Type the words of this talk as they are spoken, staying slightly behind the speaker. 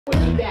would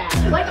be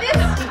bad. Like this,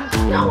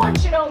 no one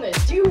should own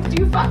this. Do you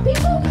fuck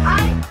people?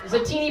 It's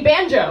a teeny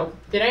banjo.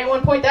 Did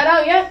anyone point that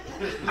out yet?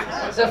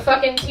 It's a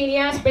fucking teeny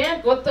ass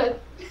band. What the?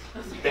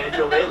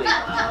 Banjo Bailey.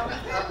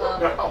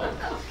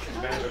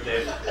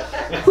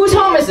 Whose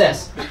home is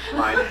this?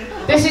 Mine.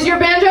 This is your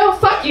banjo?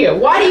 Fuck you.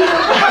 Why do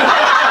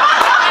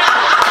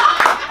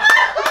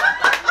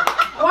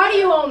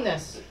you own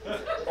this?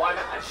 Why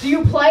not? Do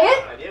you play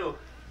it? I do.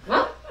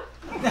 Huh?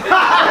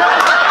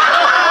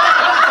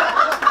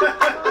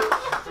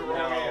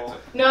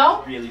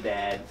 No? Really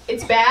bad.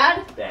 It's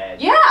bad?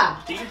 Bad. Yeah.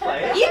 Do you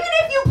play it? Even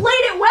if you played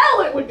it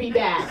well, it would be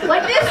bad.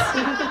 Like this,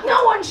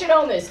 no one should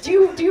own this. Do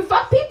you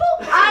fuck people?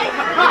 Listen.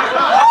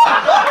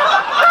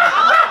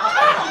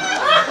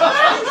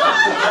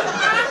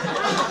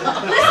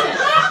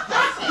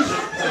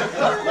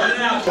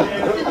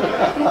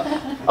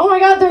 Oh my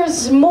God,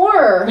 there's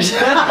more.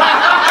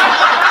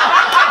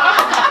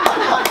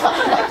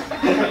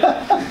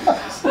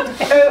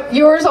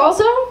 Yours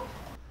also?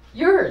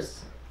 Yours.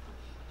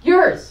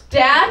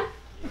 Dad?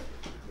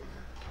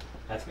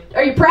 That's me.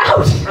 Are you proud?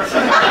 There's a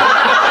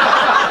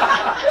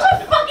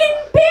fucking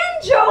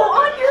banjo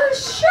on your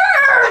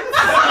shirt!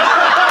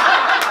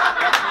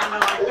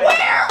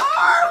 Where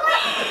are we?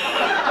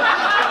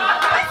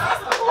 This is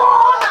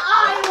Long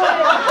Island!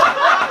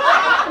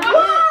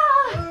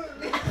 Wow.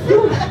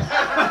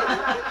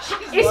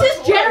 Is this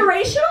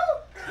generational?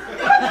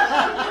 I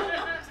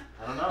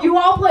don't know. You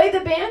all play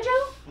the banjo?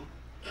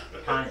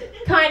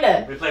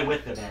 Kinda. We play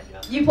with the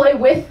banjo. You play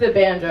with the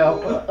banjo.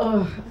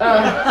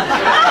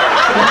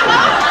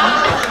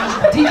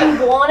 Did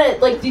you want to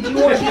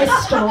be a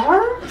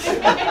star?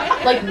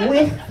 Like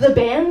with the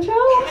banjo?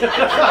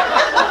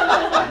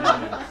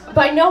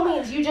 By no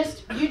means. You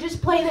just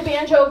play the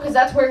banjo because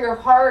that's where your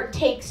heart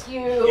takes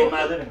you. In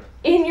my living room.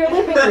 In your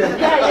living room.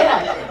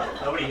 Yeah.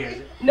 Nobody hears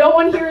it. No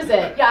one hears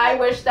it. Yeah, I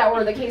wish that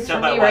were the case for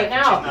me right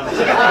now.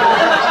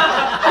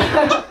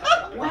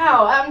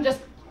 Wow, I'm just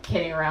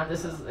kidding around.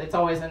 It's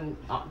always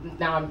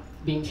now I'm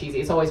being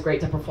cheesy. It's always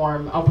great to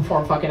perform. I'll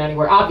perform fucking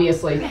anywhere,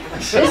 obviously.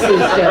 This is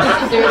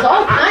there's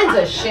all kinds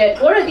of shit.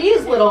 What are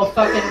these little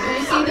fucking, do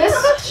you see this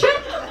shit?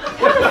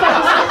 What the fuck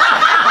is this?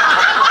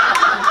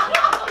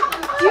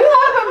 Do you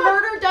have a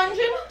murder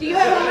dungeon? Do you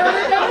have a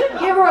murder dungeon?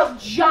 Do you have a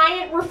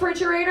giant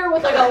refrigerator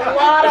with like a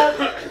lot of,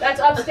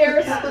 that's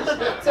upstairs?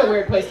 It's a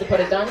weird place to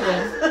put a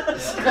dungeon.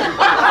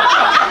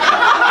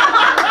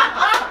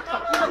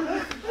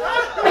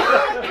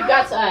 You've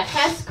got a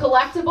Hess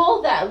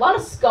collectible, a lot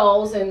of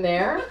skulls in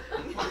there.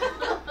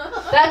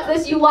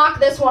 You lock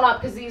this one up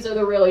because these are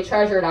the really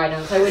treasured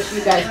items. I wish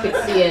you guys could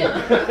see it.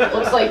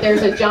 Looks like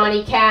there's a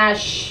Johnny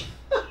Cash.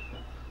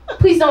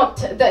 Please don't,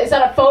 is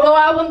that a photo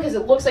album? Because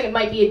it looks like it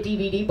might be a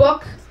DVD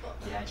book.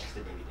 Yeah, just a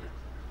DVD.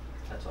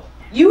 That's all.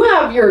 You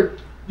have your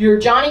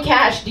Johnny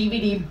Cash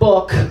DVD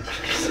book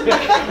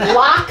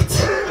locked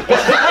in a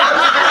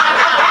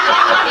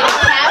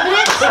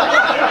cabinet.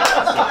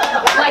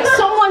 Like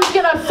someone's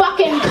gonna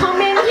fucking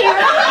come in here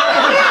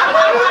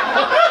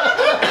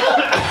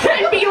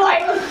and be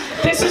like,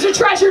 this is a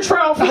treasure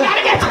trove, we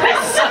gotta get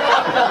this.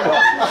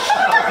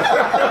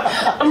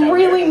 I'm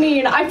really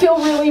mean, I feel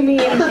really mean.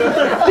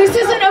 This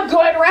isn't a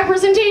good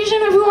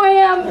representation of who I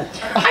am.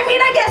 I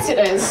mean, I guess it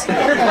is.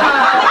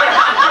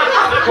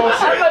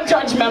 I'm a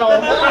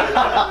judgmental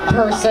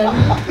person.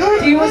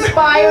 Do you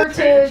aspire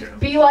to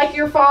be like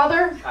your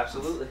father?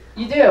 Absolutely.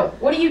 You do?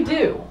 What do you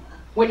do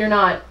when you're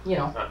not,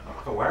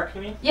 For work,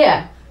 you mean?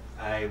 Yeah.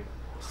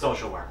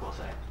 Social work, we'll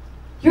say.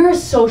 You're a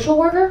social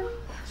worker?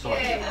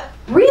 Sort of.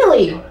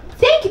 Really?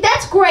 Thank you,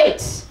 that's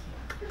great.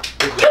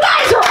 You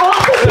guys are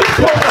awful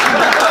people.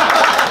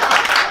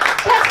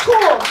 That's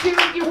cool. Do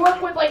you work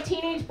with like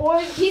teenage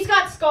boys? He's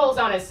got skulls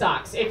on his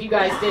socks, if you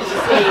guys didn't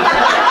see.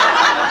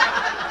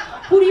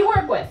 Who do you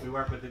work with? We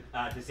work with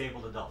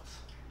disabled adults.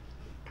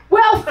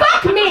 Well,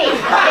 fuck me!